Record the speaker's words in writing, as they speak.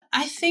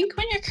think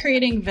when you're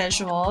creating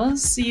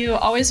visuals, you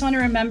always want to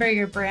remember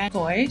your brand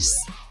voice.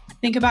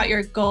 Think about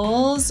your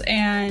goals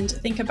and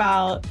think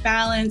about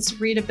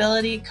balance,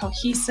 readability,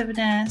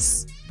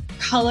 cohesiveness,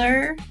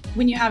 color.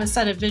 When you have a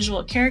set of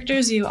visual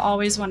characters, you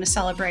always want to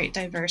celebrate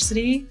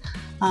diversity.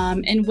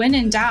 And when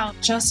in doubt,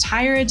 just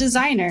hire a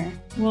designer.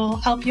 We'll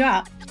help you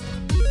out.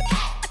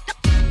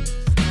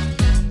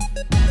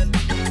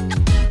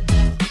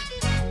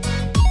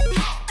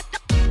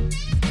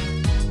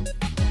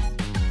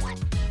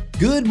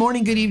 Good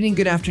morning, good evening,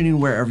 good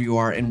afternoon, wherever you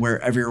are and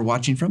wherever you're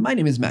watching from. My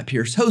name is Matt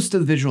Pierce, host of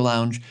the Visual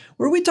Lounge,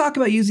 where we talk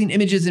about using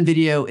images and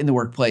video in the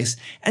workplace.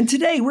 And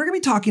today we're going to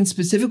be talking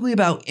specifically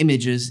about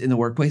images in the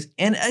workplace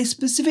and a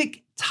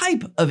specific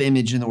type of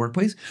image in the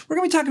workplace. We're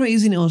going to be talking about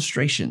using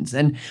illustrations.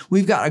 And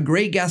we've got a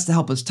great guest to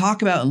help us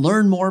talk about and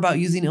learn more about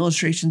using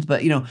illustrations.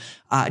 But,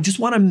 I just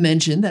want to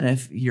mention that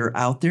if you're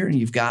out there and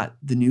you've got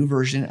the new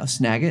version of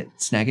Snagit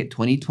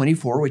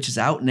 2024, which is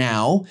out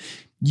now,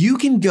 you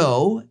can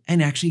go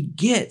and actually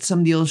get some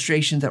of the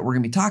illustrations that we're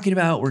going to be talking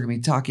about. We're going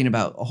to be talking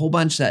about a whole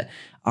bunch that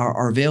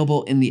are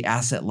available in the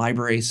asset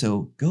library.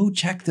 So go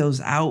check those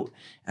out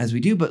as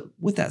we do. But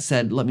with that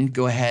said, let me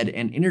go ahead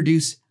and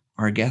introduce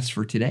our guest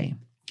for today.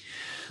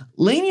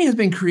 Lainey has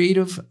been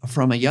creative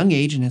from a young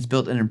age and has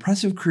built an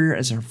impressive career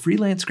as a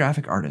freelance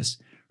graphic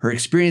artist. Her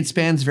experience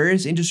spans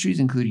various industries,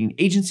 including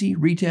agency,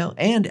 retail,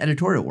 and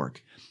editorial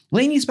work.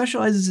 Lainey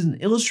specializes in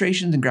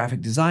illustrations and graphic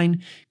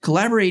design,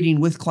 collaborating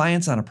with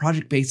clients on a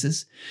project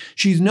basis.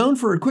 She's known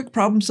for her quick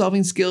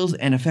problem-solving skills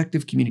and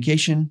effective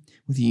communication,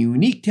 with a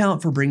unique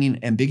talent for bringing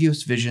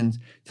ambiguous visions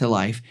to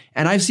life.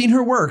 And I've seen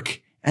her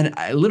work, and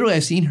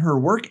I've seen her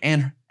work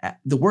and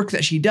the work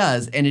that she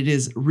does, and it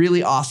is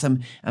really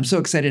awesome. I'm so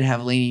excited to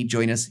have Lainey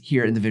join us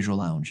here in the Visual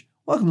Lounge.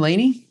 Welcome,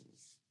 Lainey.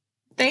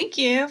 Thank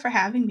you for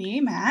having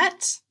me,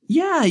 Matt.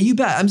 Yeah, you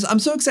bet. I'm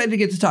so excited to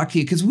get to talk to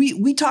you because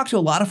we talk to a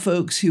lot of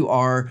folks who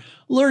are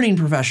learning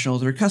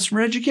professionals or customer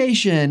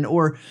education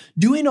or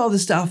doing all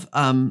this stuff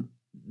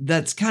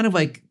that's kind of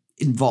like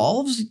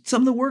involves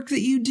some of the work that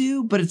you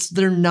do, but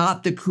they're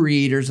not the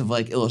creators of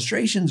like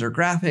illustrations or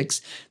graphics.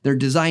 They're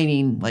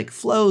designing like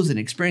flows and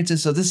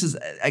experiences. So this is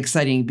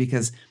exciting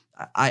because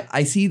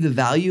I see the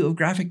value of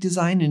graphic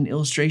design and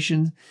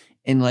illustration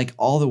in like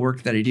all the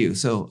work that I do.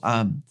 So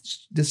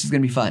this is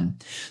going to be fun.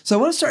 So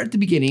I want to start at the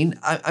beginning.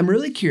 I'm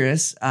really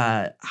curious.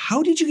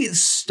 How did you get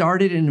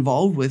started and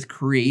involved with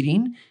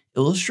creating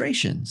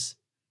illustrations?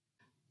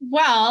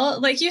 Well,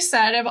 like you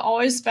said, I've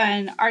always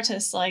been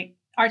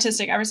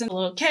artistic ever since a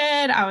little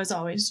kid. I was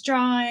always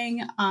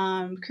drawing,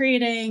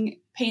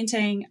 creating,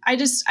 painting. I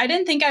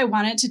didn't think I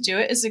wanted to do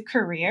it as a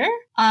career.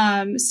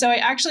 So I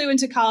actually went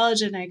to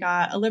college and I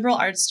got a liberal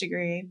arts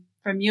degree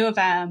from U of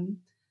M.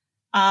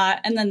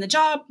 And then the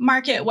job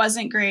market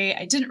wasn't great.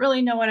 I didn't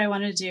really know what I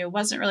wanted to do.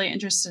 Wasn't really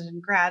interested in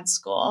grad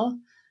school,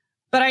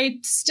 but I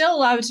still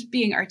loved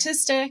being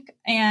artistic.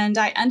 And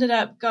I ended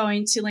up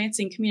going to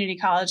Lansing Community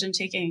College and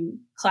taking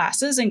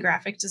classes in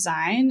graphic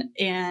design.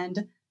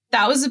 And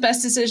that was the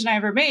best decision I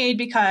ever made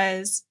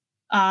because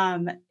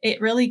it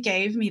really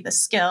gave me the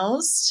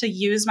skills to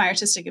use my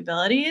artistic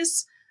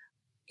abilities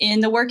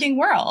in the working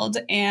world.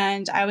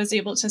 And I was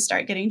able to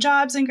start getting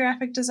jobs in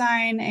graphic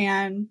design.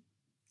 And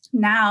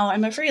now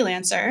I'm a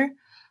freelancer.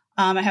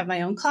 I have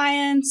my own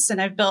clients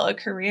and I've built a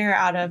career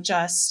out of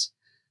just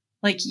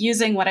like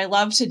using what I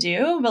love to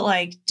do, but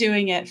like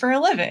doing it for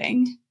a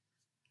living.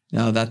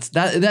 No,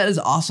 that is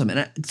awesome.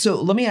 And so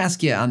let me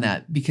ask you on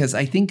that, because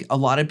I think a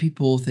lot of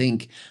people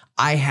think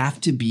I have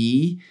to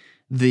be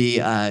the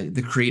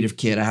creative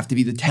kid. I have to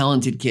be the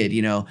talented kid.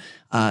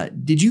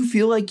 Did you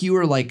feel like you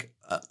were like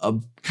a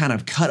kind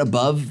of cut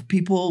above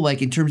people,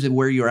 like in terms of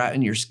where you're at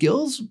in your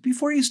skills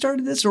before you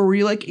started this? Or were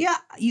you like, yeah,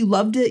 you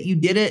loved it, you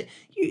did it,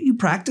 you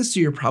practiced, so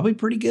you're probably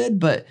pretty good,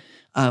 but,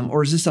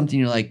 or is this something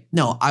you're like,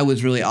 no, I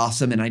was really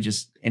awesome and I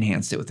just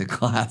enhanced it with a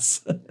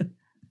class?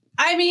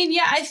 I mean,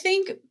 yeah, I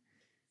think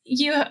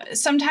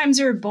sometimes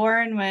you're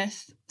born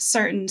with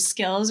certain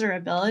skills or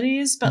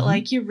abilities, but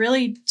like you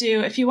really do,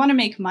 if you want to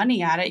make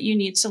money at it, you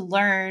need to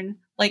learn.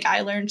 Like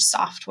I learned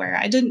software.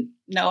 I didn't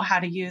know how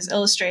to use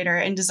Illustrator,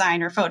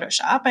 InDesign, or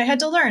Photoshop. I had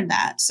to learn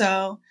that.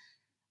 So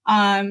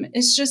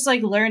it's just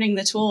like learning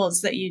the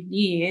tools that you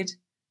need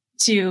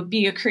to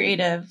be a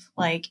creative,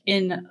 like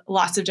in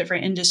lots of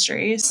different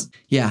industries.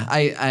 Yeah,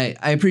 I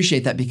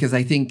appreciate that because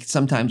I think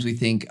sometimes we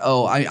think,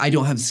 oh, I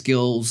don't have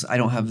skills, I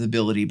don't have the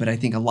ability. But I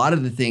think a lot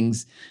of the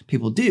things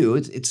people do,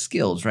 it's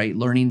skills, right?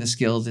 Learning the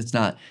skills. It's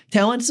not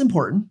talent is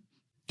important.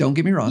 Don't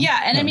get me wrong.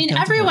 Yeah. And I mean,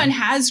 everyone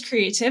has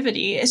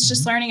creativity. It's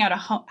just learning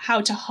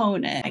how to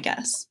hone it, I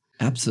guess.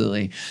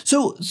 Absolutely.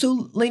 So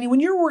Lainey, when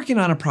you're working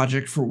on a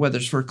project for whether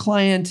it's for a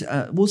client,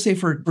 we'll say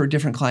for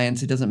different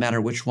clients, it doesn't matter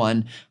which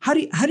one. How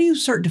do you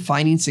start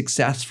defining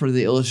success for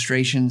the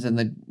illustrations and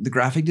the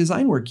graphic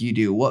design work you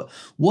do?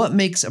 What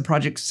makes a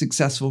project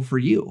successful for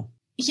you?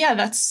 Yeah,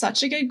 that's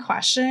such a good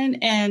question.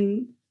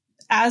 And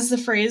as the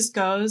phrase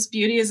goes,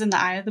 beauty is in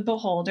the eye of the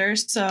beholder.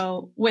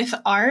 So with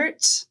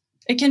art,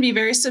 it can be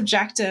very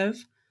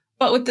subjective,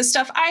 but with the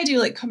stuff I do,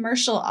 like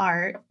commercial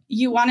art,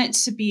 you want it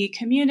to be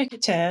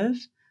communicative.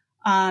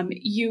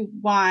 You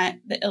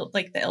want the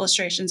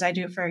illustrations I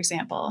do, for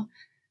example,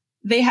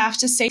 they have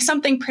to say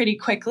something pretty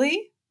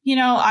quickly.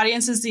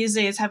 Audiences these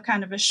days have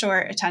kind of a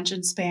short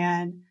attention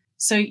span.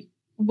 So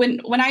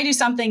when I do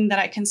something that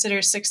I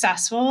consider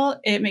successful,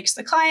 it makes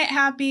the client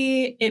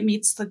happy, it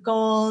meets the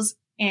goals,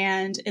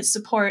 and it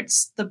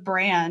supports the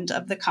brand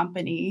of the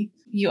company.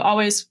 You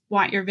always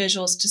want your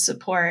visuals to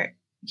support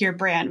your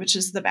brand, which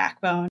is the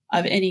backbone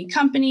of any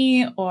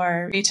company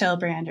or retail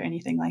brand or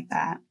anything like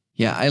that.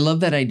 Yeah, I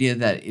love that idea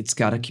that it's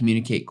got to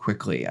communicate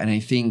quickly. And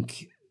I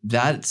think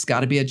that's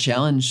got to be a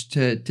challenge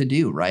to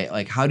do, right?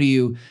 Like, how do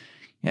you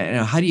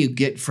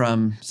get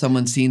from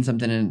someone seeing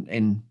something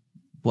in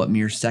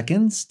mere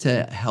seconds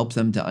to help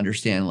them to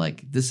understand,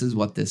 like, this is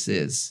what this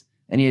is?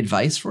 Any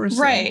advice for us?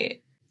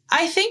 Right.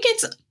 I think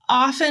it's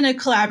often a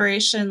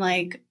collaboration,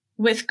 like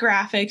with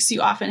graphics,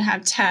 you often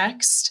have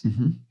text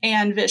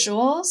and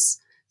visuals.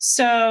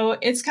 So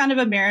it's kind of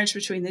a marriage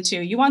between the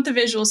two. You want the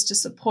visuals to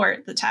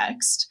support the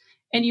text,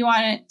 and you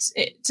want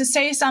it to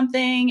say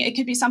something. It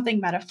could be something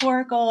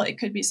metaphorical. It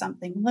could be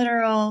something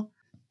literal,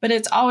 but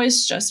it's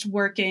always just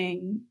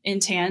working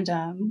in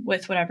tandem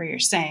with whatever you're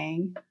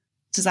saying.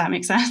 Does that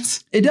make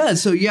sense? It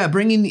does. So yeah,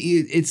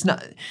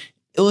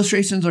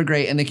 illustrations are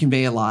great and they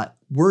convey a lot.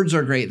 Words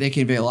are great. They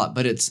convey a lot,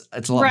 but it's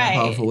a lot more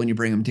powerful when you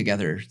bring them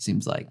together, it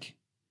seems like.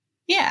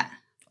 Yeah.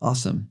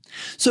 Awesome.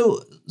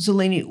 So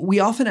Lainey, we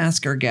often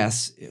ask our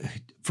guests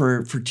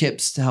for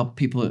tips to help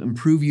people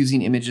improve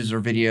using images or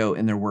video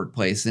in their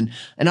workplace. And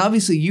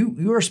obviously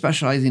you are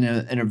specializing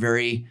in a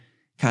very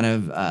kind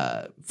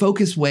of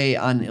focused way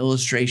on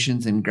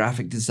illustrations and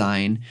graphic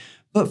design.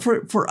 But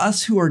for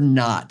us who are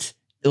not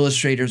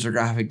illustrators or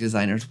graphic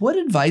designers, what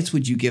advice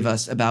would you give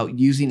us about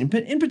using,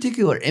 in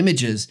particular,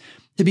 images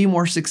to be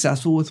more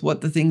successful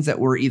with the things that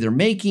we're either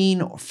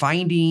making or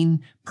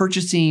finding,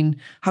 purchasing?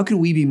 How can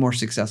we be more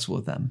successful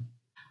with them?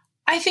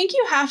 I think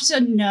you have to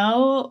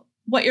know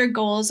what your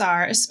goals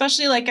are,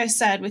 especially, like I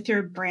said, with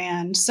your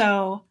brand.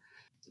 So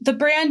the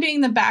brand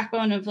being the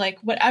backbone of like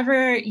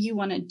whatever you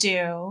want to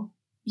do,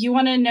 you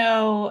want to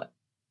know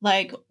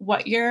like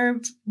what your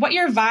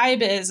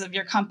vibe is of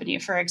your company,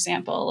 for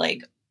example,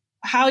 like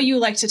how you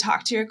like to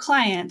talk to your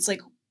clients,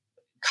 like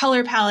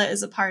color palette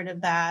is a part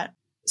of that.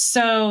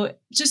 So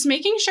just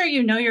making sure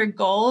you know your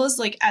goals,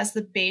 like as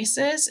the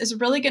basis, is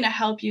really going to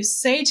help you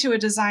say to a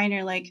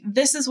designer, like,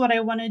 this is what I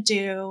want to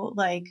do.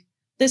 Like,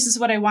 this is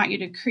what I want you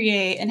to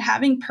create. And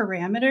having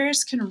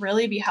parameters can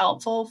really be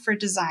helpful for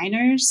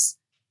designers.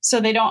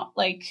 So they don't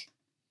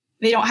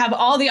have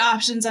all the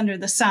options under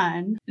the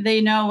sun.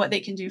 They know what they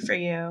can do for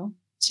you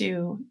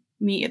to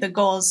meet the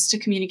goals to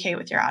communicate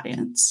with your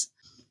audience.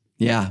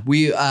 Yeah,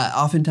 we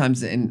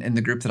oftentimes in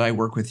the group that I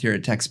work with here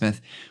at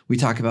TechSmith, we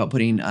talk about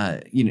putting,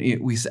 I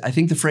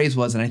think the phrase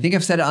was, and I think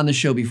I've said it on the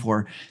show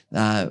before,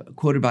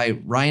 quoted by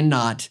Ryan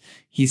Knott.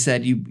 He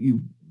said,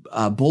 "You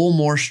bowl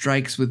more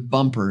strikes with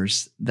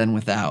bumpers than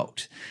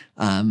without."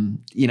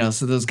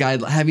 So those clear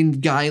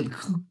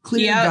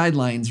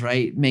guidelines,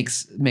 right,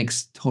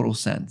 makes total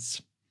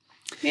sense.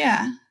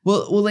 Yeah.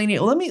 Well, Lainey,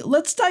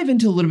 let's dive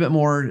into a little bit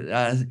more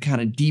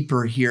kind of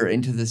deeper here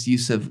into this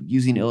use of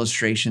using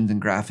illustrations and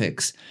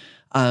graphics.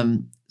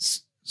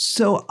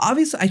 So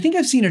obviously, I think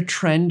I've seen a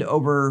trend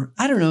over,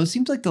 I don't know, it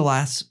seems like the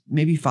last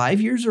maybe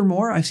 5 years or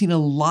more. I've seen a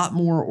lot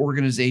more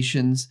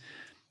organizations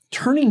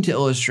turning to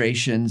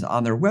illustrations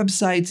on their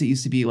websites. It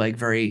used to be like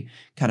very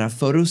kind of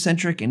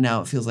photo-centric, and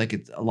now it feels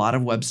like a lot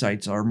of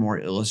websites are more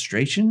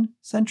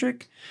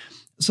illustration-centric.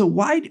 So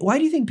why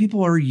do you think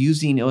people are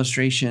using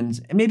illustrations?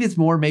 And maybe it's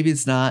more, maybe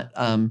it's not.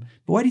 But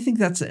why do you think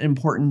that's an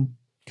important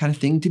kind of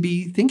thing to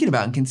be thinking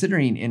about and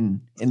considering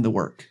in the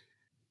work?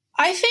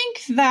 I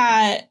think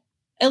that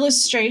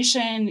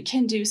illustration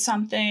can do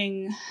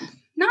something,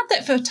 not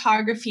that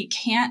photography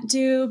can't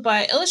do,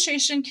 but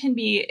illustration can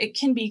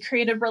be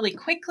created really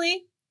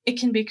quickly. It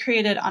can be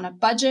created on a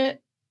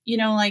budget.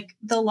 Like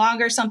the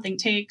longer something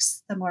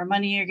takes, the more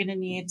money you're going to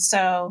need.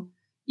 So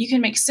you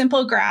can make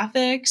simple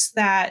graphics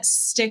that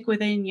stick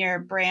within your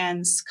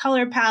brand's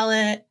color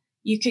palette.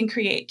 You can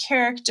create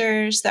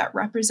characters that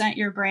represent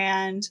your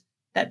brand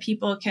that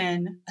people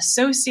can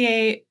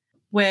associate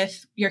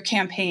with your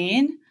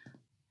campaign.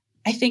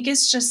 I think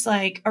it's just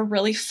like a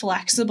really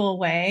flexible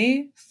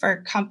way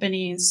for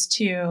companies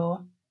to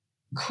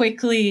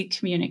quickly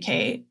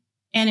communicate.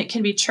 And it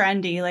can be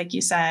trendy, like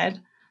you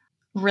said,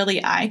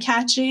 really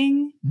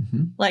eye-catching.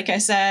 Mm-hmm. Like I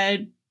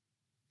said,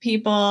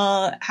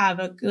 people have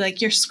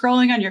you're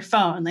scrolling on your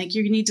phone, like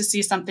you need to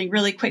see something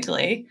really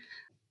quickly.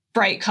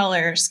 Bright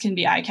colors can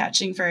be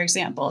eye-catching, for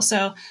example.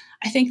 So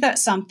I think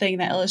that's something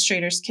that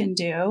illustrators can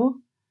do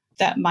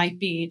that might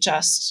be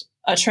just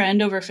a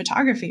trend over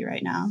photography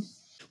right now.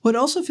 Well, it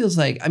also feels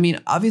like,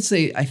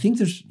 obviously, I think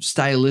there's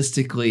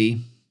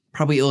stylistically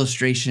probably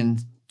illustration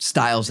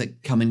styles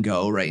that come and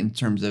go, right, in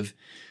terms of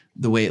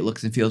the way it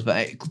looks and feels.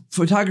 But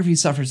photography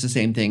suffers the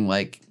same thing.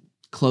 Like,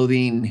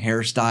 clothing,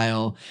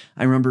 hairstyle.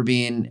 I remember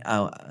being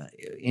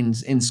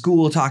in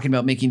school talking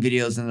about making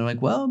videos, and they're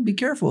like, well, be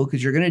careful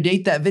because you're going to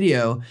date that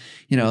video.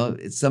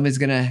 There's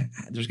going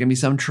to be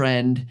some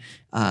trend,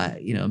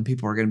 and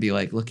people are going to be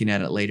like looking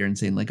at it later and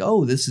saying like,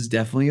 oh, this is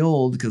definitely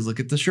old because look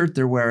at the shirt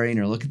they're wearing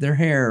or look at their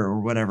hair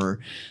or whatever.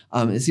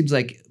 It seems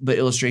like, but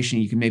illustration,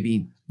 you can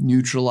maybe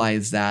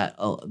neutralize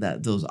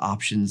those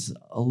options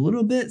a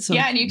little bit. So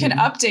yeah, and you can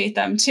update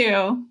them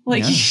too.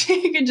 Like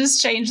you can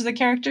just change the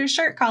character's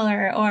shirt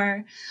color,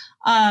 or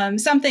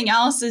something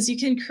else is you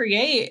can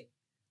create,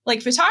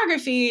 like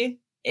photography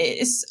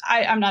is,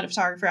 I'm not a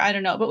photographer, I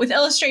don't know, but with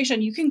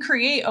illustration, you can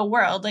create a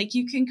world. Like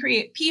you can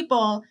create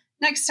people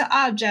next to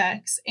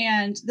objects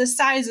and the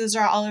sizes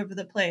are all over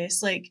the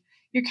place. Like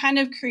you're kind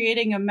of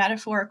creating a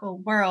metaphorical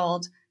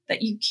world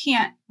that you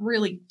can't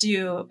really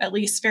do, at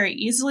least very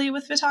easily,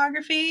 with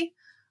photography.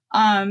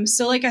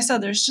 So like I said,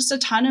 there's just a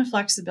ton of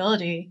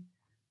flexibility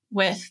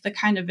with the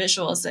kind of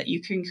visuals that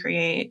you can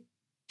create.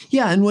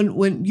 Yeah. And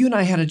when you and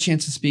I had a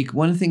chance to speak,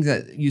 one of the things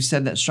that you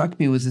said that struck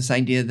me was this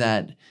idea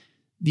that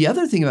the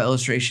other thing about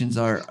illustrations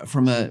are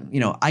from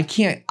I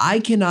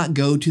cannot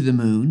go to the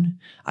moon.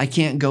 I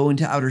can't go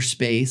into outer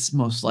space,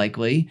 most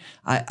likely.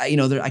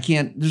 I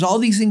can't, there's all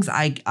these things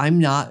I'm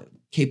not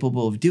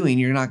capable of doing.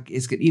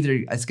 It's going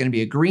to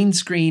be a green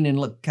screen and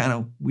look kind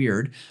of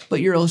weird,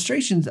 but your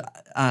illustrations,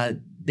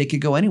 they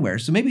could go anywhere.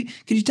 So maybe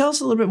could you tell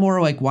us a little bit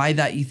more like why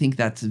that you think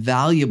that's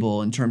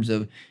valuable in terms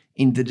of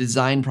in the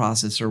design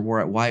process, or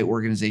why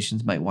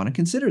organizations might want to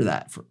consider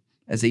that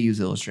as they use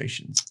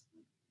illustrations?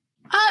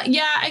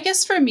 Yeah, I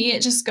guess for me,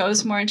 it just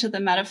goes more into the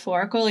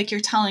metaphorical, like you're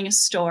telling a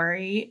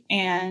story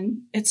and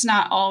it's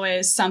not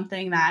always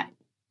something that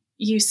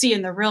you see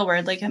in the real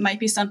world. Like it might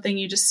be something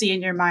you just see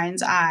in your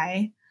mind's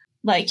eye.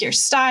 Like your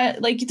style,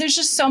 like there's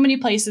just so many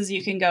places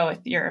you can go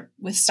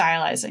with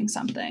stylizing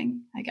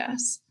something, I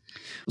guess.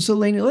 So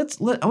Lainey, I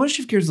want to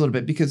shift gears a little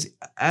bit, because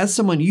as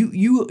someone,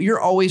 you're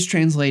always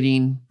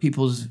translating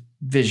people's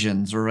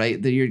visions, right?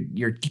 That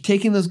you're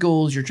taking those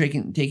goals, you're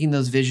taking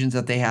those visions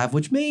that they have,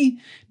 which may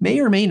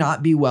or may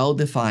not be well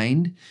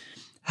defined.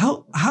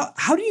 How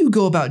do you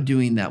go about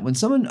doing that when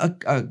someone,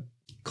 a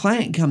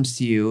client comes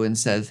to you and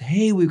says,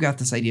 hey, we've got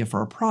this idea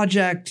for a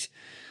project?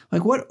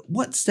 Like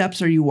what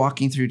steps are you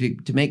walking through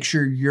to make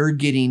sure you're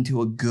getting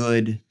to a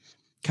good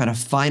kind of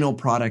final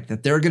product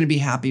that they're going to be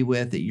happy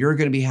with, that you're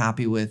going to be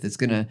happy with, it's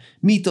going to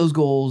meet those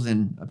goals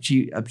and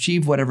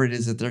achieve whatever it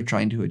is that they're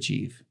trying to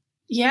achieve?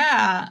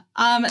 Yeah,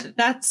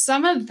 that's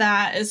some of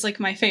that is like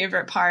my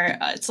favorite part.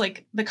 It's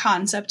like the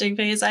concepting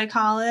phase, I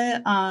call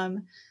it.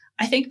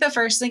 I think the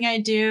first thing I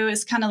do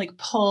is kind of like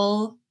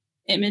pull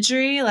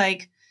imagery,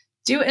 like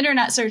do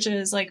internet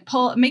searches, like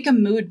make a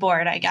mood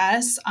board, I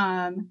guess.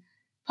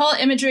 Pull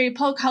imagery,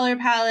 pull color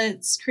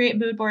palettes, create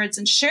mood boards,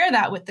 and share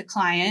that with the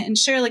client, and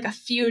share like a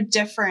few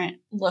different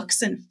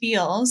looks and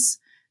feels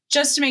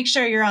just to make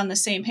sure you're on the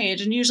same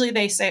page. And usually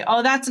they say,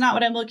 oh, that's not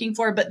what I'm looking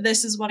for, but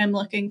this is what I'm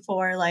looking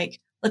for. Like,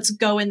 let's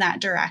go in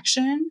that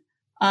direction.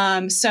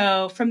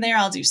 So from there,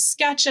 I'll do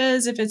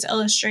sketches if it's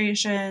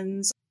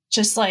illustrations,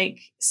 just like,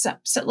 so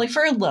like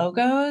for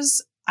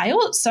logos, I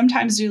will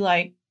sometimes do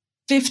like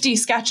 50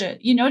 sketches,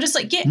 just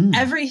like get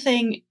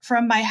everything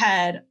from my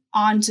head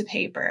onto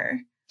paper.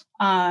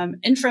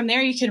 And from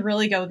there, you can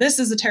really go, this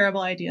is a terrible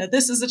idea.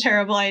 This is a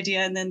terrible idea.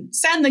 And then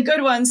send the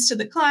good ones to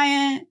the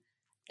client.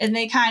 And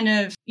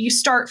you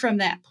start from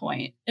that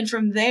point. And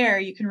from there,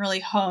 you can really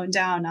hone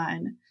down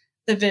on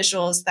the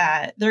visuals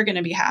that they're going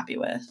to be happy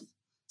with.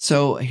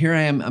 So here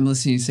I am. I'm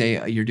listening to you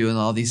say you're doing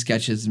all these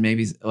sketches, and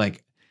maybe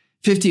like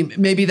 50,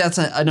 maybe that's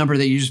a number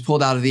that you just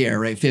pulled out of the air,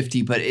 right?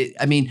 50. But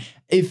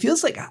it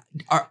feels like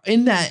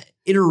in that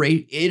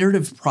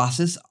iterative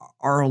process,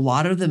 are a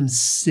lot of them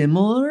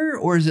similar,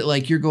 or is it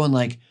like you're going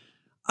like,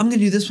 I'm going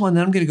to do this one,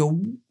 then I'm going to go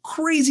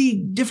crazy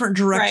different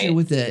direction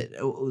with it?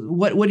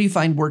 What do you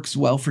find works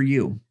well for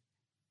you?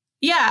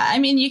 Yeah,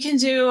 you can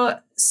do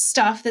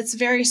stuff that's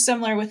very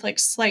similar with like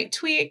slight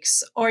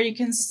tweaks, or you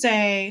can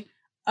say,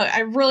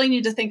 I really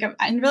need to think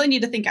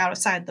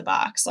outside the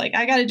box. Like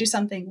I got to do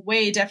something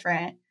way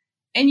different.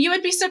 And you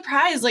would be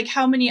surprised like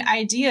how many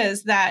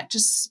ideas that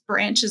just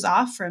branches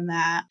off from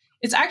that.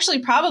 It's actually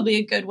probably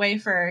a good way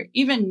for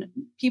even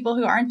people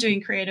who aren't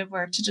doing creative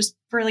work to just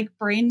for like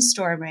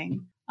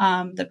brainstorming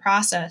the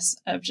process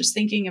of just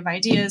thinking of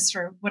ideas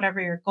for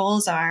whatever your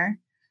goals are.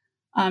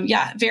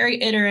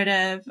 Very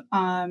iterative.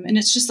 And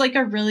it's just like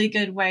a really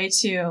good way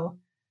to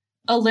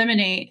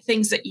eliminate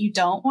things that you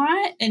don't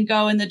want and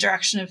go in the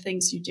direction of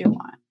things you do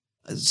want.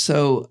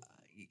 So,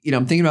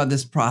 I'm thinking about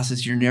this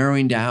process. You're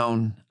narrowing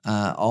down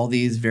all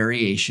these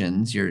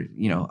variations.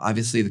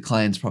 Obviously the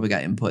client's probably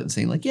got input and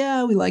saying like,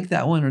 yeah, we like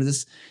that one, or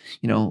this,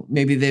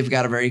 maybe they've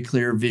got a very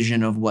clear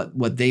vision of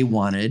what they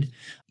wanted.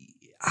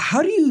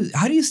 How do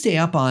you stay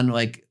up on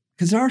like,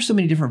 because there are so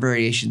many different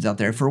variations out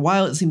there. For a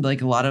while, it seemed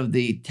like a lot of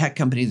the tech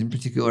companies in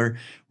particular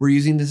were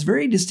using this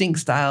very distinct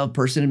style of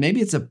person. And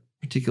maybe it's a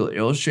particular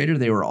illustrator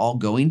they were all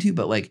going to,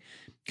 but like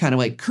kind of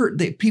like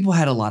people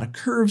had a lot of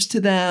curves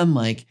to them,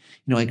 like,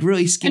 like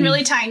really skinny. And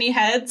really tiny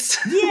heads.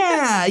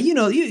 Yeah.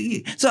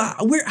 So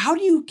how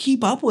do you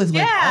keep up with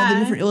like all the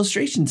different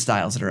illustration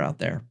styles that are out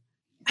there?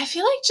 I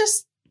feel like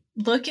just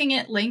looking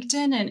at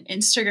LinkedIn and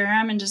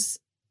Instagram and just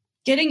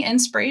getting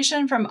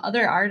inspiration from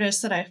other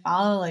artists that I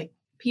follow, like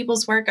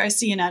people's work I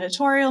see in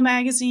editorial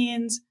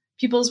magazines,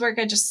 people's work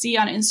I just see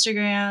on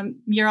Instagram,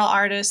 mural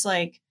artists.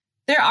 Like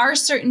there are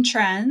certain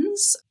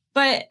trends,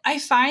 but I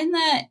find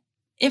that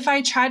if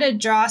I try to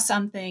draw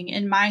something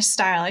in my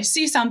style, I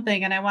see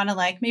something and I want to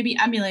like maybe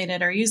emulate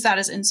it or use that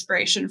as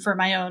inspiration for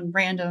my own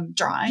random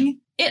drawing.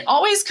 It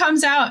always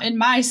comes out in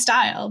my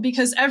style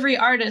because every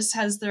artist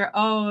has their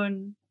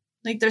own,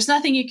 like there's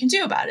nothing you can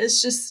do about it.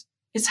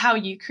 It's how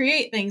you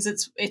create things.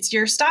 It's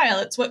your style.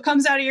 It's what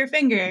comes out of your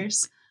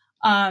fingers.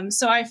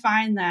 So I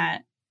find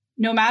that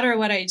no matter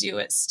what I do,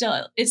 it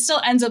still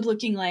ends up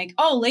looking like,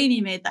 oh,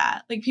 Lainey made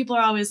that. Like people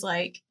are always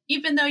like,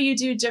 even though you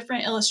do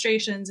different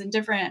illustrations and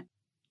different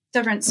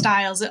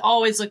styles, it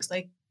always looks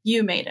like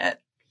you made it.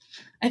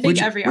 I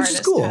think every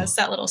artist has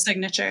that little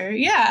signature.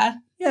 Yeah.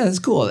 Yeah, that's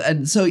cool.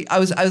 And so I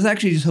was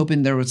actually just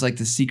hoping there was like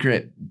the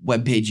secret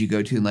webpage you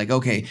go to and like,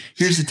 okay,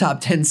 here's the top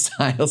 10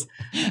 styles.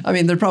 I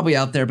mean, they're probably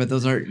out there, but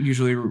those aren't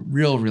usually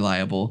real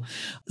reliable.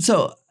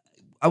 So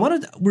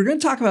we're going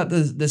to talk about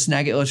the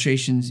Snagit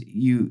illustrations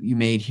you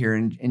made here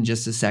in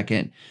just a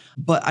second.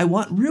 But I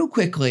want real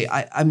quickly,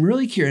 I'm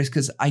really curious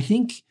because I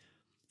think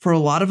for a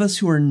lot of us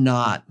who are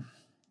not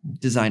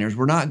designers,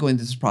 we're not going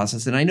through this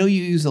process. And I know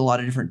you use a lot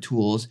of different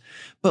tools,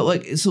 but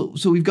like, so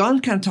we've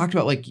kind of talked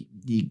about like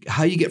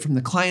how you get from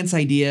the client's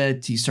idea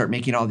to start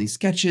making all these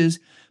sketches.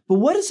 But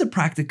what does a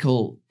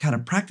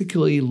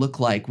practically look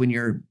like when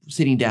you're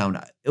sitting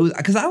down?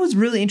 Because I was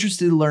really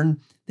interested to learn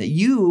that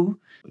you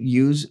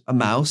use a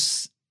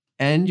mouse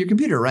and your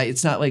computer, right?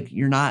 It's not like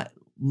you're not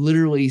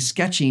literally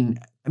sketching.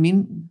 I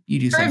mean, you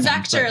do for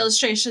vector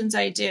illustrations.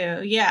 I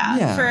do,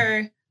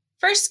 yeah.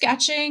 For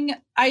sketching,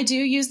 I do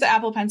use the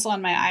Apple Pencil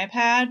on my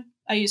iPad.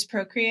 I use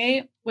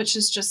Procreate, which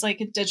is just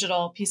like a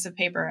digital piece of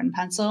paper and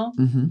pencil.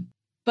 Mm-hmm.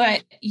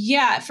 But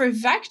yeah, for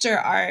vector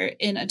art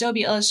in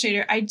Adobe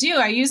Illustrator, I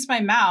use my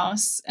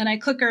mouse and I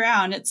click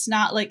around. It's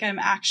not like I'm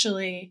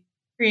actually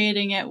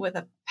creating it with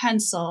a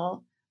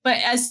pencil. But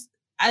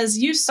as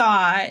you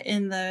saw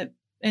in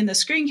the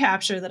screen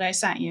capture that I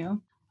sent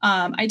you,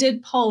 I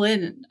did pull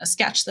in a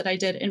sketch that I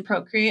did in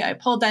Procreate. I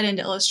pulled that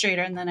into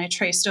Illustrator and then I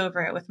traced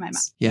over it with my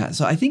mouse. Yeah.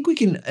 So I think we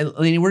can,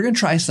 Lainey, we're going to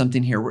try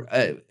something here.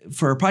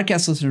 For our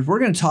podcast listeners, we're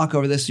going to talk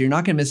over this. So you're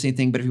not going to miss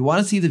anything. But if you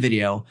want to see the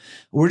video,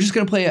 we're just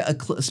going to play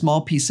a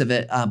small piece of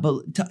it.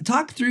 But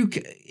talk through,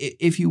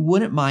 if you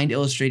wouldn't mind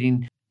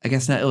illustrating. I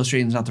guess not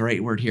illustrating is not the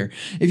right word here.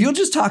 If you'll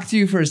just talk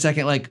through for a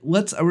second, like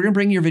we're going to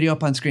bring your video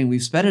up on screen.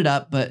 We've sped it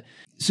up, but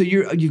so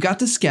you've got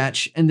the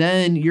sketch and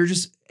then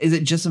is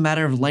it just a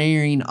matter of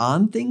layering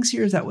on things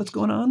here? Is that what's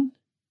going on?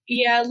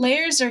 Yeah,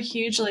 layers are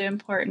hugely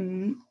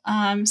important.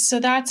 So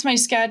that's my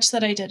sketch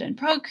that I did in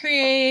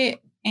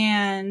Procreate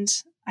and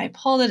I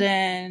pulled it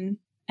in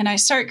and I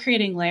start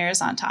creating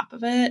layers on top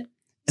of it.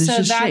 And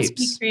so that's shapes.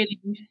 me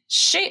creating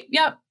shape.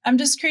 Yep. I'm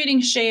just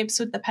creating shapes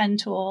with the pen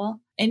tool.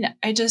 And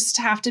I just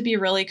have to be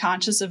really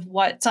conscious of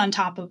what's on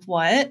top of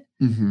what.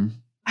 Mm-hmm.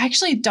 I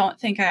actually don't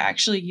think I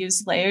actually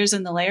use layers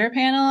in the layer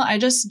panel. I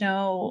just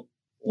know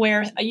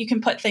where you can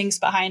put things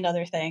behind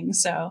other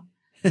things. So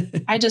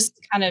I just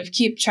kind of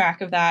keep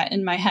track of that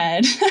in my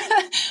head,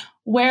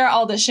 where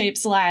all the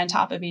shapes lie on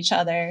top of each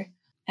other.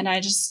 And I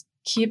just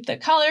keep the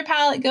color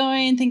palette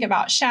going, think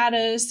about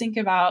shadows, think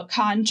about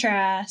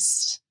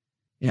contrast.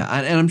 Yeah.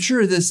 And I'm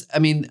sure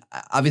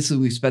obviously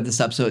we've sped this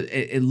up, so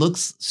it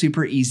looks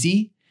super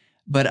easy.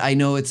 But I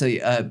know it's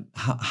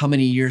how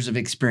many years of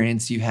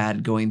experience you've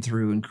had going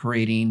through and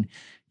creating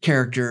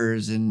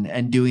characters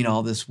and doing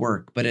all this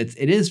work. But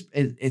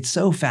it's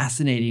so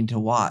fascinating to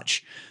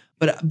watch.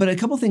 But a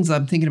couple things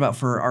I'm thinking about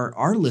for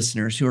our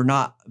listeners who are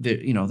not,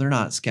 they're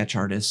not sketch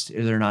artists,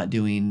 or they're not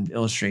doing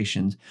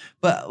illustrations.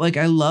 But like,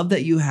 I love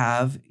that you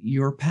have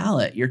your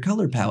palette, your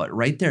color palette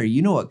right there.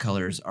 You know what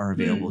colors are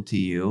available to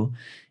you.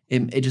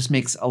 It just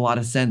makes a lot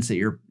of sense that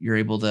you're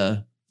able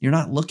to. You're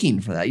not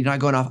looking for that. You're not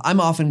going off. I'm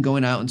often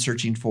going out and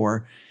searching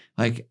for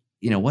like,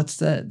 what's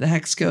the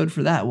hex code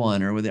for that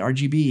one, or with the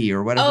RGB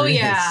or whatever. Oh,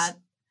 yeah.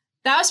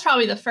 That was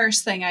probably the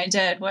first thing I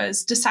did,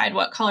 was decide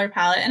what color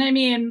palette. And I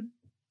mean,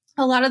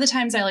 a lot of the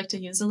times I like to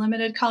use a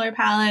limited color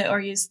palette or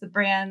use the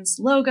brand's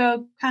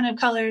logo kind of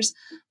colors.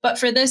 But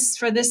for this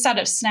set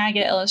of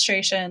Snagit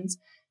illustrations,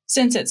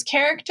 since it's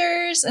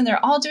characters and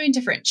they're all doing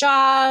different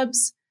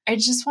jobs, I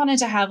just wanted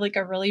to have like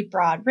a really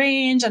broad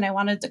range, and I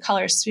wanted the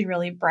colors to be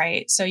really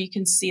bright. So you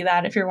can see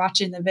that if you're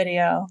watching the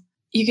video,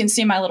 you can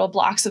see my little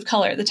blocks of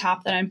color at the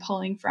top that I'm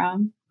pulling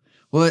from.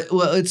 Well,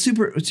 it's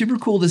super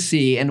cool to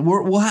see. And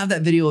we'll have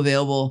that video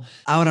available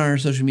out on our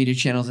social media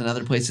channels and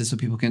other places so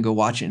people can go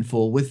watch it in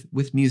full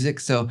with music.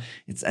 So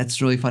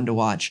it's really fun to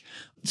watch.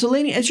 So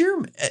Lainey, as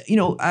you're,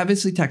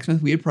 obviously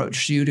TechSmith, we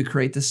approached you to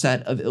create the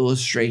set of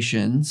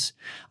illustrations.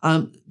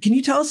 Can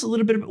you tell us a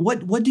little bit about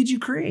what did you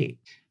create?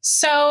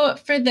 So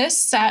for this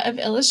set of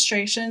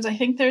illustrations, I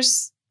think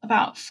there's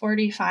about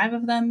 45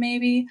 of them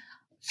maybe.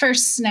 For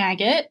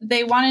Snagit,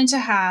 they wanted to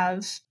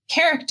have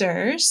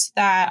characters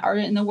that are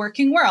in the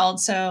working world.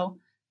 So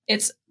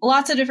it's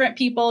lots of different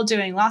people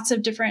doing lots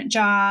of different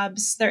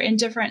jobs. They're in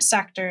different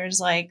sectors.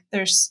 Like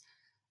there's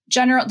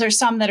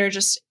some that are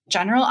just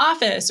general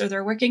office or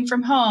they're working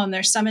from home.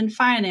 There's some in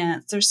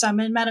finance. There's some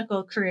in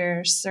medical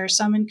careers. There's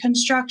some in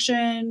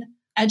construction,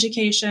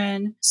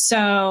 education.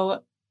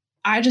 So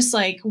I just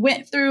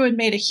went through and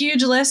made a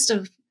huge list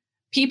of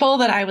people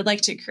that I would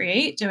like to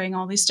create doing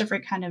all these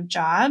different kind of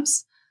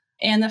jobs.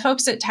 And the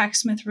folks at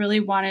TechSmith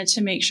really wanted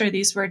to make sure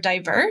these were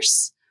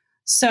diverse.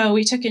 So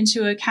we took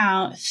into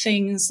account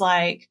things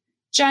like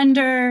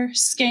gender,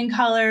 skin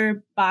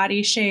color,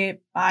 body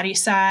shape, body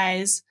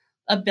size,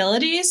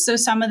 abilities. So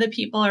some of the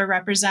people are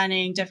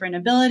representing different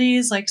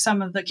abilities, like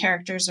some of the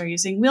characters are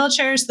using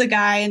wheelchairs. The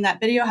guy in that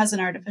video has an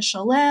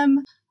artificial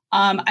limb.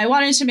 I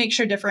wanted to make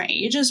sure different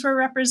ages were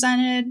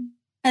represented.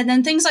 And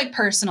then things like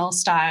personal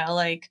style,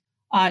 like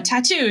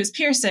tattoos,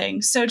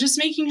 piercings. So just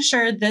making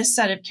sure this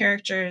set of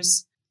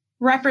characters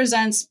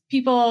represents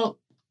people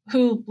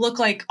who look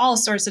like all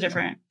sorts of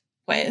different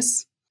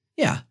ways.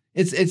 Yeah.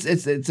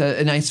 It's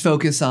a nice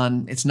focus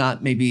on, it's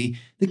not maybe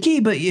the key,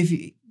 but if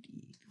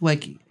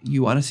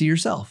you want to see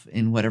yourself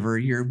in whatever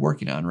you're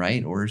working on,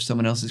 right? Or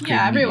someone else is creating.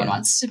 Yeah, everyone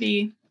wants to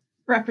be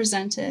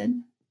represented.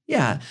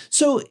 Yeah.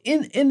 So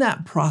in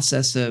that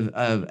process of,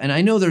 and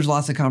I know there's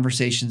lots of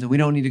conversations and we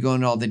don't need to go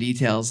into all the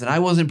details, and I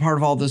wasn't part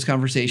of all those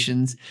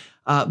conversations.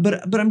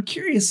 But I'm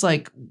curious,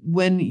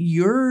 when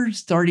you're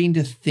starting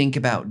to think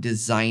about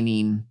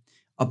designing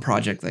a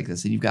project like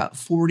this and you've got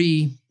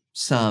 40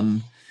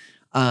 some,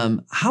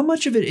 how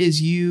much of it is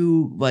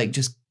you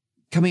just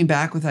coming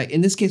back with,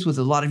 in this case, with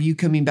a lot of you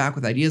coming back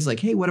with ideas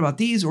like, hey, what about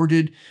these? Or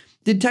did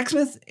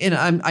TechSmith, and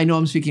I know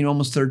I'm speaking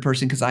almost third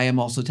person because I am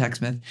also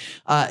TechSmith,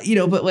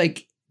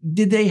 but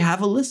did they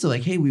have a list of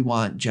hey, we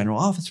want general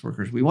office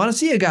workers. We want to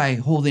see a guy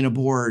holding a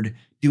board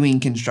doing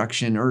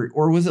construction,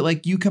 or was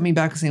it you coming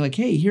back and saying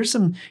hey, here's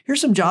some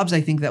jobs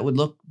I think that would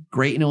look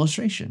great in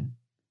illustration?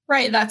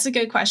 Right. That's a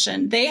good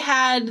question. They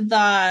had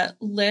the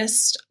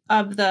list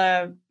of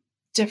the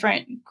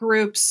different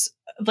groups,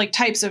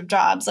 types of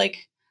jobs,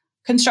 like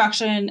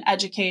construction,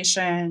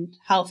 education,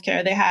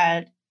 healthcare. They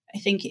had, I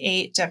think,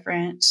 8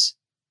 different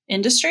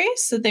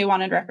industries that they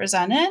wanted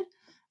represented.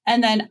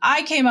 And then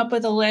I came up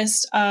with a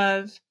list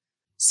of,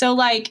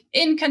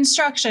 in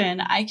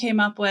construction, I came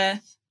up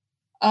with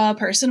a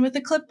person with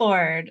a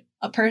clipboard,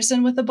 a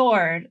person with a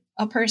board,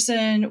 a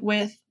person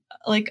with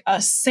a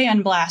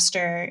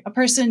sandblaster, a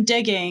person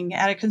digging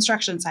at a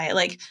construction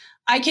site.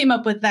 I came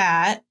up with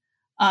that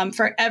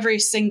for every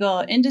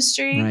single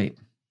industry. Right.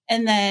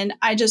 And then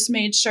I just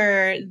made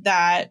sure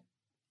that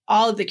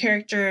all of the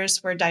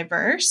characters were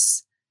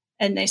diverse,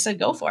 and they said,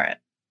 go for it.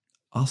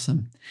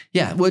 Awesome.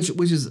 Yeah. Which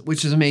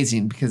is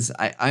amazing, because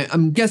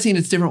I'm guessing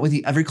it's different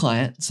with every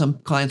client. Some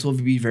clients will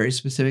be very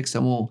specific.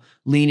 Some will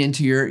lean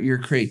into your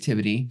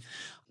creativity.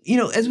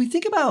 As we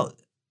think about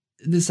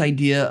this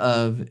idea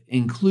of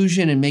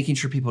inclusion and making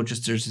sure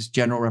there's this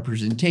general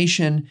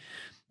representation,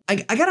 I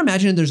got to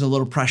imagine there's a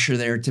little pressure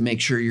there to make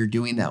sure you're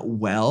doing that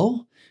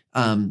well.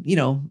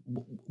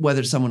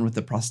 Whether it's someone with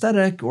a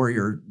prosthetic or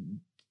you're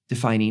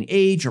defining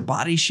age or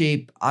body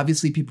shape,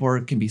 obviously people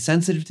can be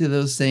sensitive to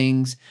those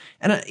things.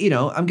 And,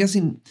 I'm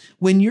guessing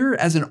when you're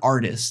as an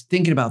artist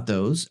thinking about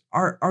those,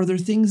 are there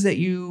things that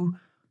you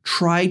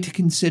try to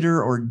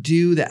consider or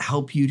do that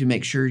help you to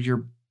make sure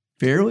you're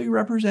fairly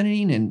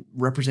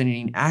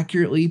representing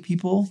accurately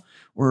people?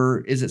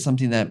 Or is it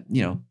something that,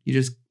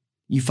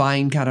 you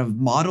find kind of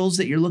models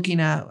that you're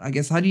looking at? I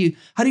guess, how do you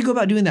go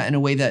about doing that in a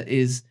way that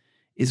is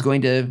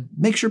going to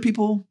make sure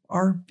people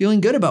are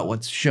feeling good about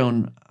what's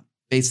shown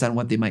based on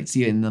what they might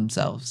see in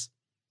themselves?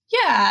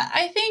 Yeah,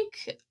 I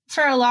think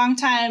for a long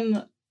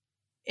time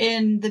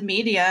in the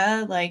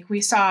media, we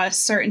saw a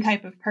certain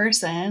type of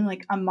person,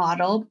 a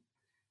model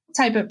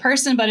type of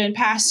person. But in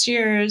past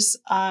years,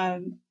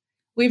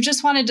 we've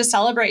just wanted to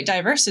celebrate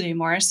diversity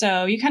more.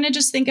 So you kind of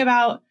just think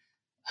about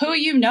who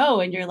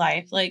in your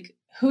life,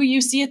 who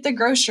you see at the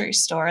grocery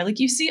store.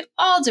 You see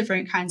all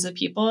different kinds of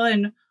people,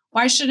 and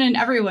why shouldn't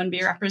everyone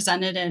be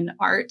represented in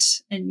art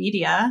and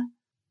media?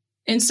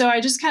 And so I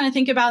just kind of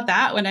think about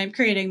that when I'm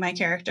creating my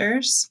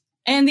characters.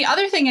 And the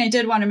other thing I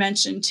did want to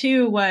mention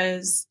too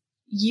was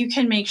you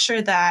can make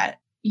sure that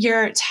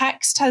your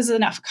text has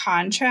enough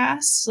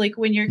contrast.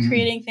 When you're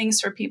creating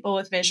things for people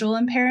with visual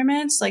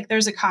impairments,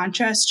 there's a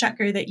contrast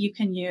checker that you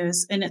can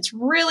use. And it's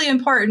really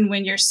important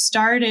when you're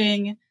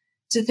starting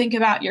to think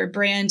about your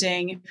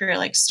branding. If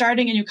you're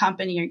starting a new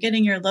company or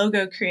getting your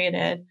logo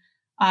created,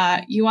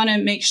 you want to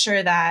make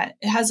sure that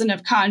it has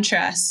enough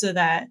contrast so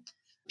that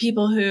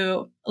people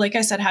who, like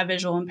I said, have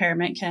visual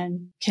impairment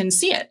can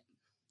see it.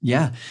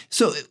 Yeah.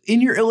 So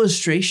in your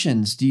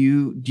illustrations, do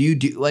you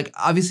do like,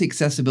 obviously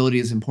accessibility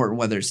is important,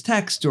 whether it's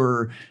text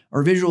or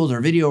visuals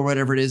or video or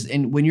whatever it is.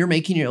 And when you're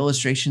making your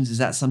illustrations, is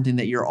that something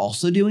that you're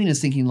also doing,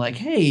 is thinking like,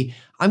 hey,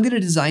 I'm going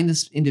to design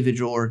this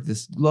individual or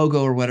this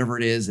logo or whatever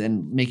it is,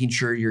 and making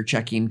sure you're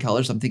checking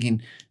colors? I'm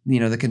thinking,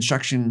 the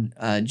construction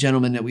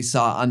gentleman that we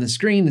saw on the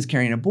screen is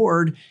carrying a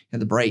board and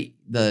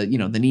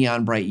the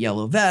neon bright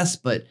yellow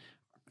vest. But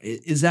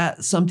is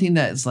that something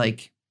that is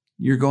like,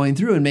 you're going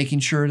through and making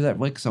sure that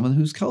like someone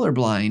who's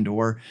colorblind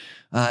or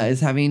is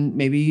having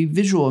maybe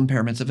visual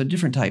impairments of a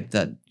different type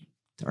that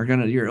are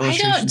your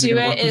illustrations? I don't do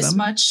it as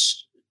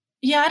much.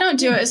 Yeah, I don't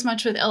do it as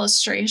much with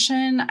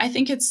illustration. I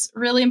think it's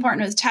really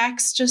important with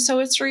text, just so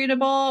it's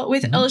readable.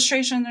 With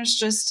illustration,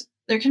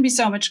 there can be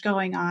so much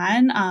going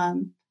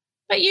on.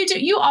 But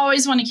you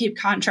always want to keep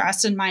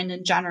contrast in mind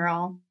in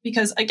general,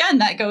 because again,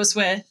 that goes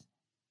with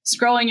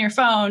scrolling your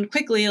phone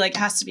quickly, like it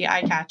has to be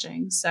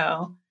eye-catching.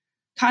 So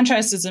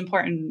contrast is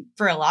important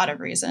for a lot of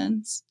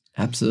reasons.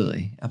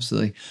 Absolutely.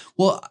 Absolutely.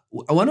 Well,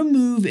 I want to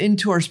move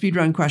into our speed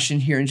round question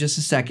here in just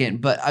a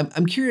second, but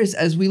I'm curious,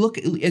 as you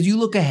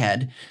look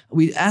ahead,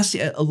 we asked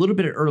a little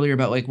bit earlier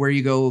about like where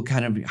you go,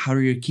 kind of how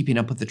are you keeping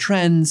up with the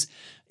trends?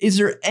 Is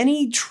there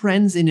any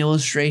trends in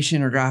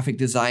illustration or graphic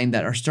design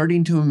that are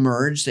starting to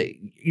emerge that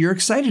you're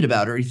excited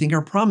about, or you think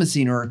are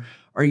promising, or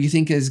you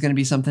think is going to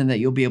be something that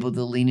you'll be able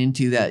to lean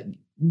into that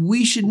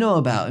we should know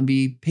about and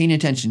be paying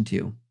attention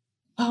to?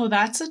 Oh,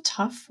 that's a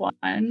tough one.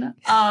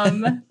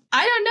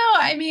 I don't know.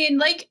 I mean,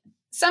 like,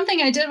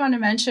 something I did want to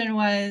mention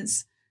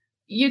was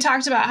you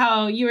talked about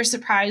how you were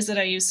surprised that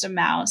I used a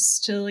mouse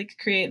to like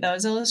create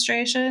those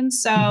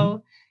illustrations.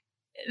 So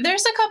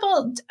there's a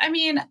couple,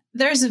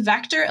 there's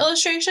vector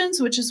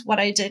illustrations, which is what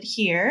I did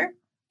here.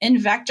 And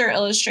vector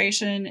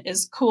illustration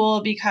is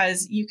cool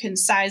because you can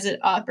size it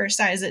up or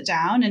size it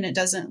down and it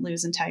doesn't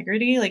lose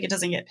integrity. Like it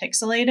doesn't get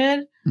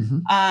pixelated.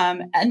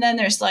 And then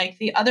there's like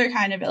the other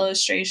kind of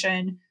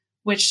illustration,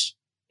 which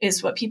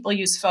is what people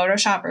use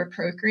Photoshop or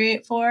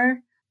Procreate for.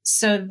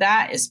 So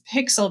that is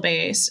pixel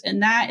based,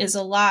 and that is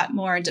a lot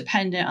more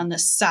dependent on the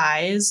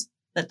size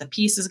that the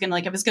piece is going to,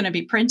 like if it's going to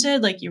be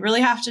printed, like you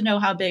really have to know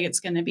how big it's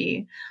going to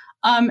be.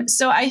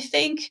 So I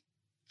think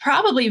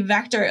probably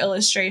vector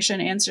illustration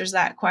answers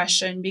that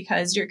question,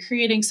 because you're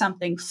creating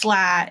something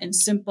flat and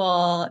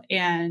simple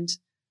and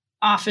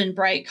often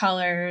bright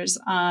colors,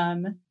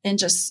 and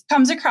just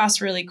comes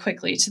across really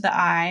quickly to the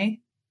eye.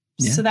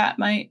 Yeah. So that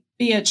might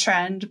be a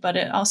trend, but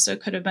it also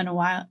could have been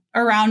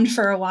around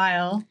for a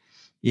while.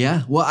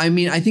 Yeah. Well, I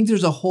mean, I think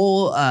there's a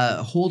whole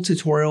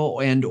tutorial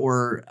and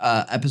or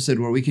episode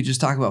where we could just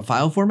talk about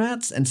file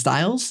formats and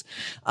styles.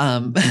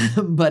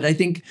 But I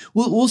think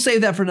we'll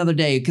save that for another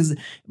day,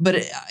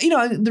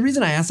 the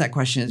reason I asked that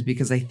question is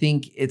because I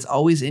think it's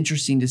always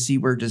interesting to see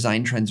where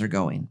design trends are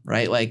going,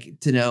 right? Like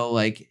to know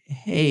like,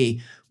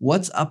 hey,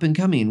 what's up and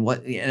coming?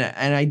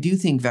 And I do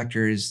think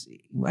vectors,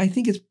 I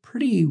think it's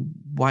pretty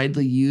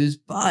widely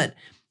used, but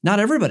not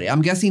everybody.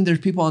 I'm guessing there's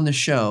people on the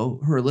show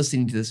who are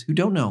listening to this who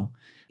don't know.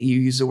 You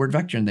use the word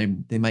vector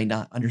and they might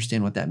not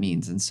understand what that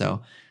means. And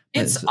so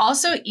it's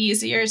also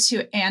easier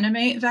to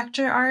animate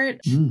vector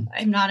art.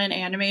 I'm not an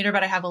animator,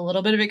 but I have a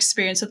little bit of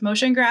experience with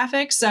motion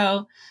graphics.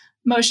 So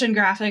motion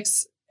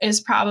graphics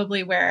is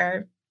probably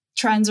where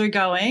trends are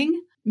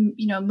going,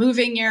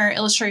 moving your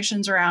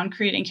illustrations around,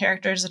 creating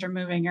characters that are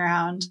moving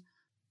around.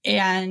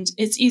 And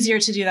it's easier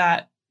to do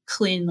that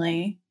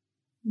cleanly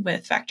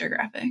with vector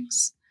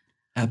graphics.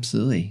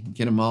 Absolutely.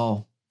 Get them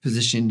all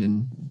positioned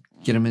and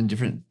get them in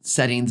different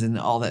settings and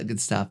all that good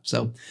stuff.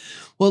 So,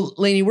 well,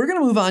 Lainey, we're going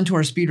to move on to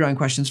our speed round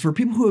questions. For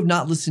people who have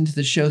not listened to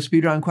the show,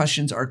 speed round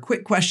questions are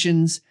quick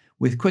questions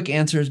with quick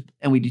answers,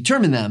 and we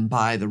determine them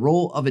by the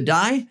roll of a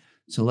die.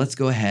 So let's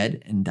go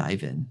ahead and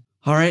dive in.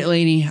 All right,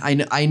 Lainey,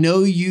 I know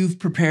you've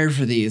prepared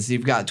for these.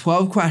 You've got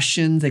 12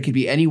 questions. They could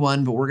be any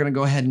one, but we're going to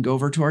go ahead and go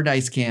over to our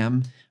dice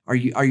cam. Are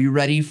you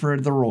ready for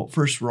the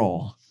first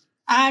roll?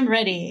 I'm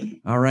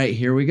ready. All right,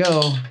 here we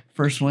go.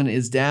 First one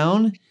is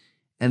down,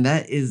 and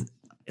that is,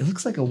 it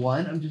looks like a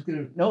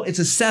 1. No, it's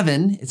a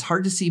 7. It's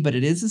hard to see, but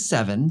it is a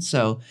 7.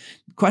 So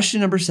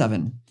question number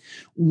 7.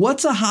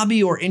 What's a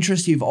hobby or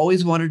interest you've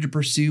always wanted to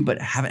pursue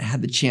but haven't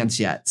had the chance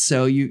yet?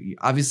 So you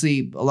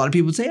obviously, a lot of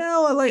people would say,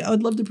 I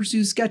would love to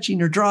pursue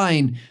sketching or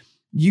drawing.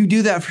 You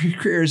do that for your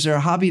career. Is there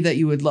a hobby that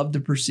you would love to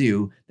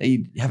pursue that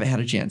you haven't had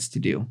a chance to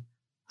do?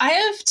 I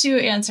have 2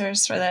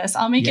 answers for this.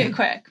 I'll make it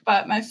quick,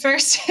 but my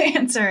first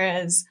answer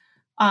is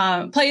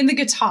playing the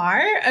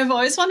guitar. I've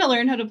always wanted to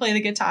learn how to play the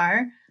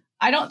guitar.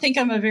 I don't think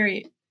I'm a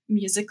very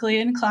musically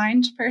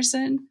inclined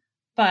person,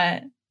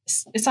 but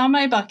it's on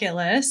my bucket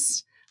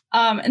list.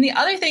 And the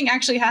other thing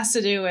actually has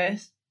to do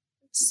with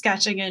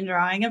sketching and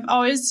drawing. I've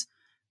always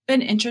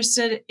been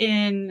interested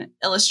in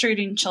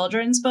illustrating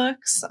children's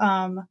books.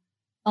 A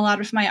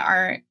lot of my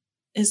art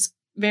is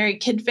very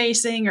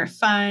kid-facing or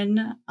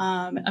fun,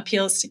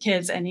 appeals to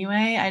kids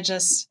anyway. I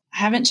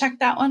haven't checked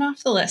that one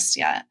off the list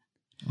yet.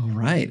 All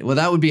right. Well,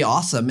 that would be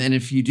awesome. And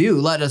if you do,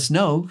 let us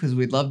know because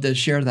we'd love to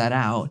share that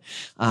out.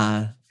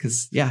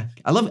 Because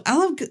I love,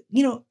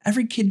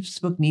 every kid's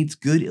book needs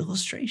good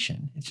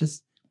illustration. It's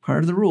just part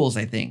of the rules,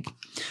 I think.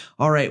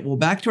 All right. Well,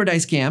 back to our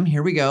dice cam.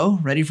 Here we go.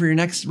 Ready for your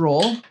next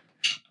roll.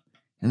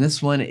 And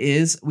this one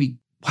is,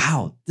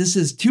 this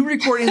is 2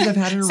 recordings I've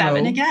had in a row.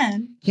 7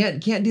 again.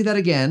 Can't do that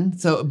again.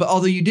 So, but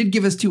although you did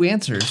give us 2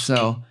 answers,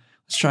 so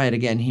let's try it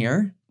again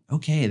here.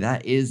 Okay,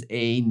 that is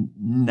a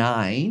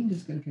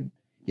 9.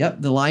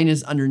 Yep, the line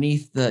is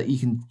underneath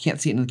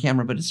can't see it in the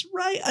camera, but it's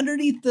right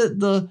underneath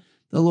the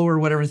lower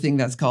whatever thing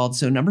that's called.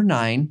 So number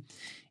 9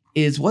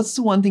 is, what's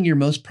the one thing you're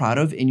most proud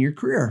of in your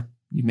career?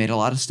 You've made a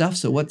lot of stuff.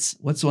 So what's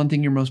the one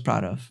thing you're most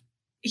proud of?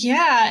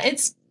 Yeah,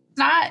 it's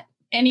not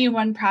any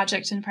one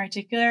project in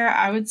particular.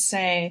 I would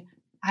say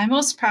I'm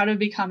most proud of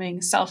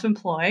becoming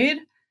self-employed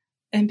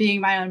and being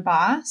my own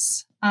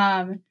boss.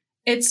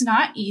 It's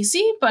not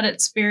easy, but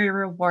it's very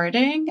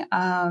rewarding.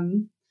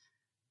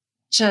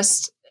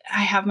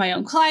 I have my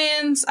own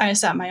clients. I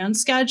set my own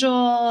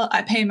schedule.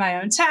 I pay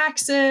my own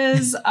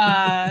taxes.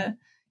 I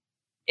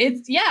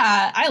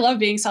love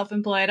being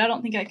self-employed. I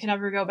don't think I could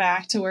ever go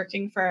back to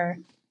working for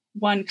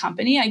one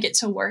company. I get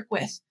to work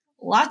with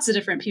lots of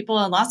different people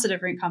and lots of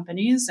different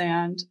companies,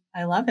 and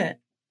I love it.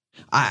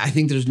 I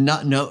think there's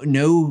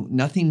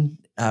nothing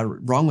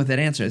wrong with that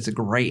answer. It's a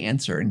great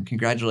answer, and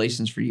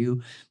congratulations for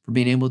you for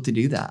being able to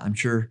do that. I'm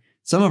sure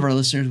some of our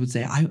listeners would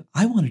say,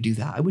 I want to do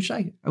that. I wish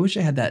I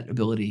had that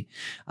ability.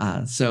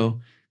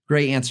 So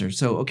great answer.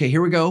 So, okay,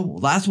 here we go.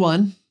 Last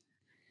one.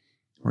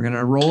 We're going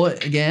to roll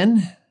it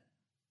again.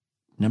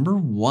 Number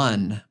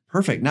 1.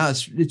 Perfect. Now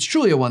it's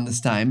truly a 1 this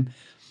time.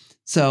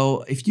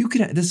 So if you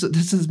could, this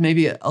is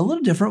maybe a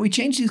little different. We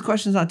changed these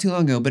questions not too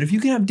long ago, but if you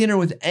could have dinner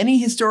with any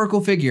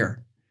historical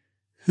figure,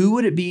 who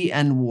would it be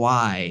and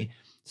why?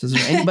 So is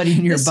there anybody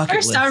in your bucket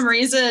list? For some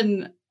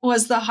reason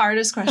was the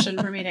hardest question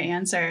for me to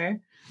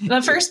answer.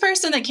 The first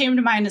person that came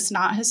to mind is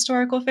not a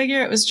historical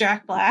figure. It was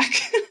Jack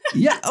Black.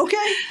 Yeah.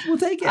 Okay. We'll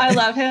take it. I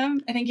love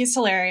him. I think he's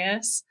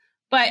hilarious.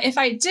 But if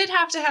I did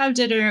have to have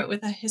dinner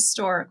with a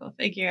historical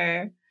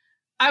figure,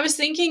 I was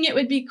thinking it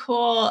would be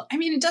cool. I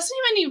mean, it doesn't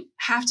even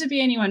have to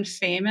be anyone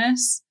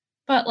famous,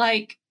 but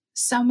like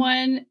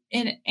someone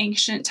in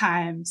ancient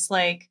times,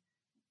 like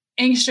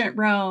ancient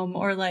Rome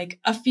or like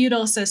a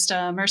feudal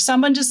system, or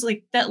someone just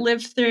like that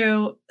lived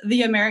through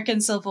the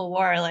American Civil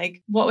War.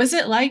 Like, what was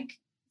it like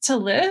to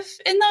live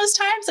in those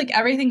times? Like,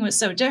 everything was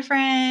so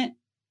different.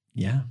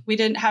 Yeah. We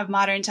didn't have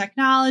modern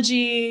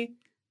technology.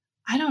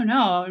 I don't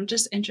know. I'm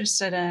just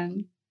interested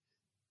in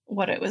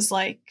what it was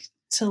like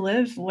to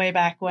live way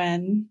back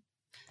when.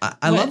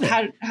 I love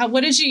it.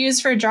 What did you use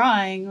for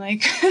drawing?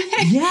 Like,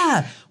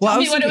 yeah. Well,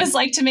 tell me what it was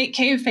like to make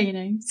cave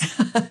paintings.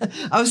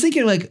 I was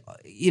thinking, like,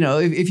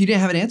 if you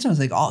didn't have an answer, I was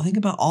like, think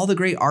about all the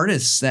great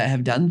artists that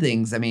have done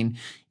things. I mean,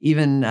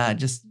 even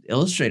just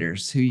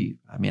illustrators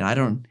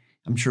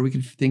I'm sure we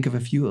could think of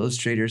a few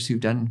illustrators who've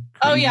done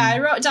crazy. Oh yeah, I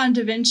wrote down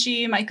Da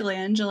Vinci,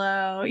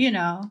 Michelangelo,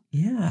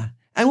 Yeah.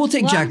 And we'll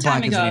take Jack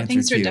Black as an answer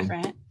things too. Things were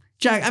different.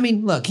 Jack, I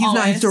mean, look, he's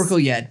not historical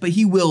yet, but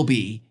he will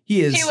be.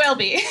 He will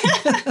be.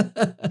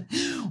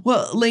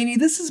 Well, Lainey,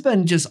 this has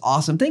been just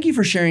awesome. Thank you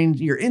for sharing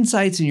your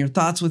insights and your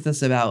thoughts with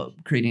us about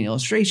creating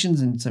illustrations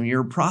and some of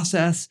your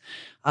process.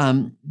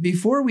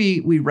 Before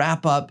we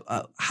wrap up,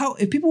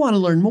 if people want to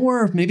learn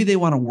more, if maybe they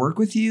want to work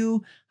with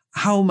you,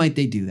 how might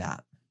they do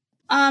that?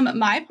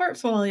 My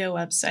portfolio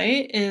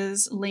website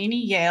is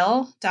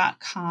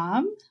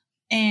LaineyYale.com,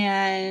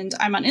 and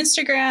I'm on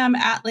Instagram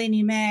at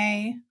Lainey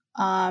May.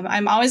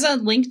 I'm always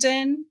on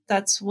LinkedIn.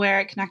 That's where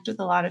I connect with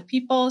a lot of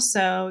people.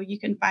 So you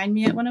can find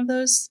me at one of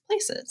those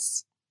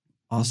places.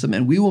 Awesome.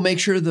 And we will make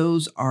sure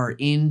those are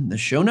in the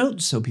show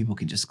notes so people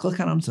can just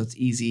click on them so it's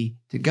easy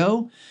to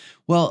go.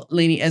 Well,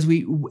 Lainey, as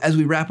we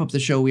wrap up the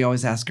show, we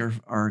always ask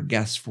our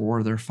guests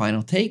for their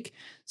final take.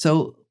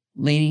 So,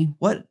 Lainey,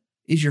 what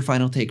is your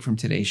final take from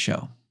today's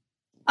show?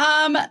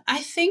 I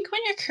think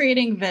when you're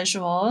creating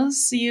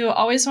visuals, you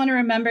always want to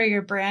remember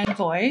your brand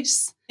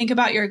voice. Think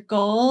about your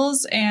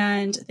goals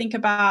and think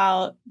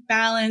about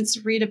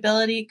balance,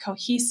 readability,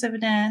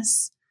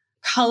 cohesiveness,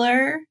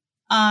 color.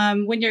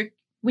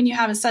 When you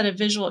have a set of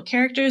visual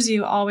characters,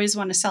 you always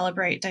want to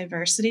celebrate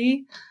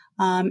diversity.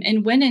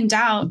 And when in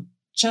doubt,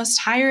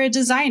 just hire a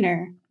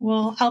designer.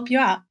 We'll help you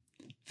out.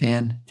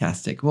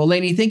 Fantastic. Well,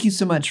 Lainey, thank you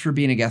so much for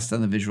being a guest on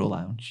the Visual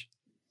Lounge.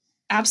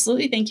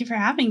 Absolutely. Thank you for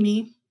having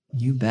me.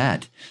 You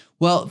bet.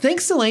 Well,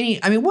 thanks to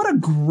Lainey. I mean, what a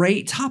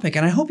great topic.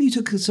 And I hope you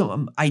took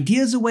some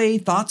ideas away,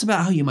 thoughts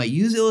about how you might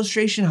use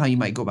illustration, how you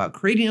might go about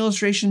creating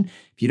illustration.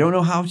 If you don't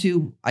know how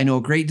to, I know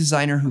a great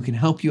designer who can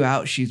help you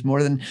out. She's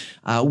more than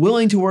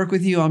willing to work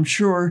with you, I'm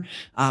sure.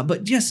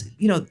 But just,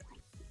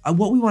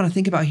 what we want to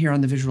think about here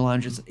on the Visual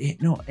Lounge is,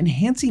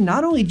 enhancing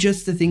not only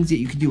just the things that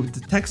you can do with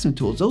the Textman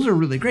tools, those are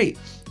really great,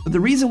 but the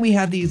reason we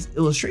have these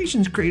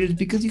illustrations created is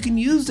because you can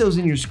use those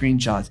in your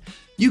screenshots.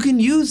 You can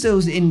use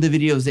those in the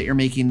videos that you're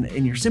making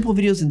in your simple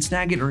videos in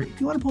Snagit, or if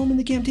you want to pull them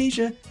into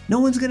Camtasia, no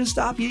one's going to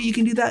stop you. You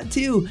can do that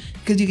too,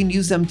 because you can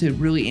use them to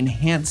really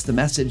enhance the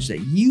message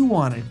that you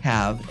want to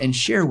have and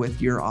share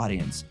with your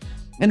audience.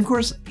 And of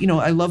course,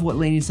 I love what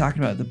Lainey's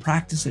talking about, the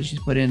practice that she's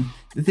put in,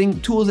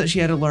 tools that she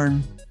had to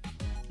learn.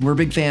 We're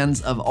big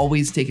fans of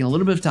always taking a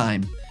little bit of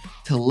time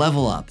to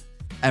level up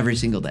every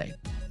single day.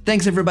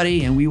 Thanks,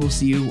 everybody, and we will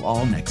see you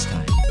all next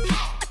time.